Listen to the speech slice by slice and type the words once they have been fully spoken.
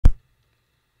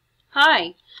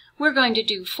Hi, we're going to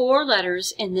do 4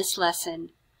 letters in this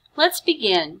lesson. Let's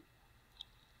begin.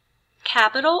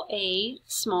 Capital A,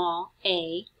 small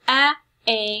a,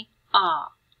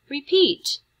 ah.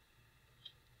 Repeat.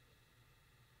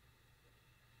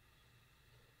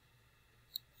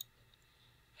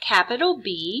 Capital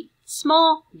B,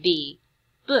 small b,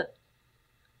 b.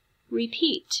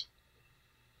 Repeat.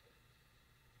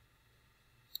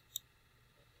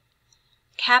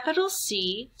 Capital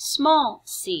C, small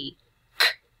c, k,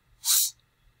 s.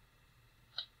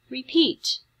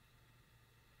 Repeat.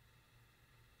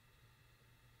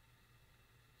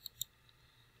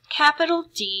 Capital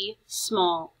D,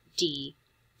 small d,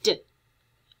 d.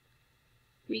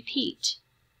 Repeat.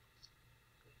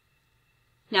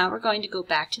 Now we're going to go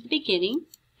back to the beginning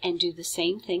and do the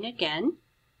same thing again.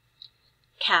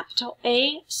 Capital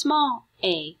A, small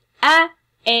a, ah.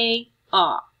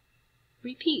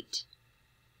 Repeat.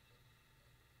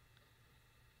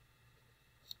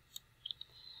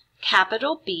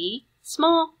 Capital B,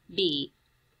 small b,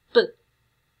 b.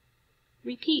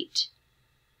 Repeat.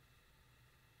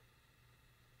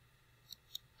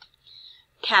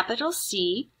 Capital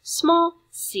C, small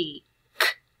c, k,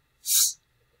 s.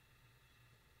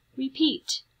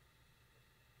 Repeat.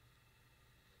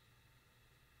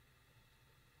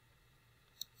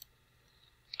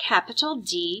 Capital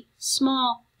D,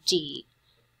 small d,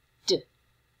 d.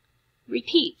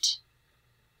 Repeat.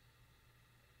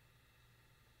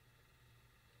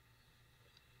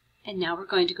 And now we're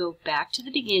going to go back to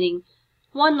the beginning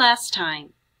one last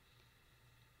time.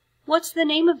 What's the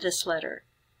name of this letter?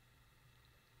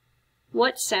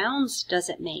 What sounds does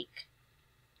it make?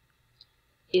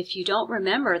 If you don't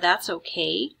remember, that's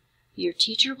okay. Your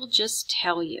teacher will just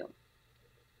tell you.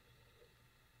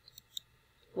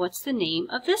 What's the name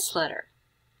of this letter?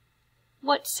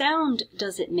 What sound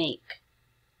does it make?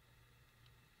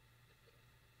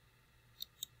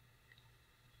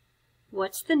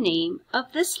 What's the name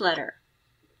of this letter?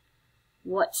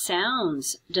 What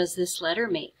sounds does this letter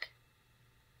make?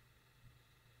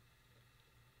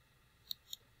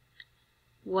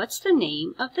 What's the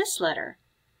name of this letter?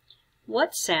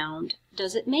 What sound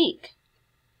does it make?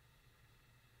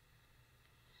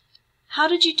 How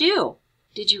did you do?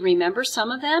 Did you remember some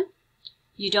of them?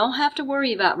 You don't have to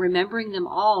worry about remembering them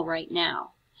all right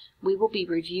now. We will be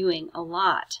reviewing a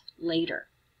lot later.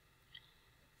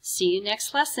 See you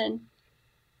next lesson.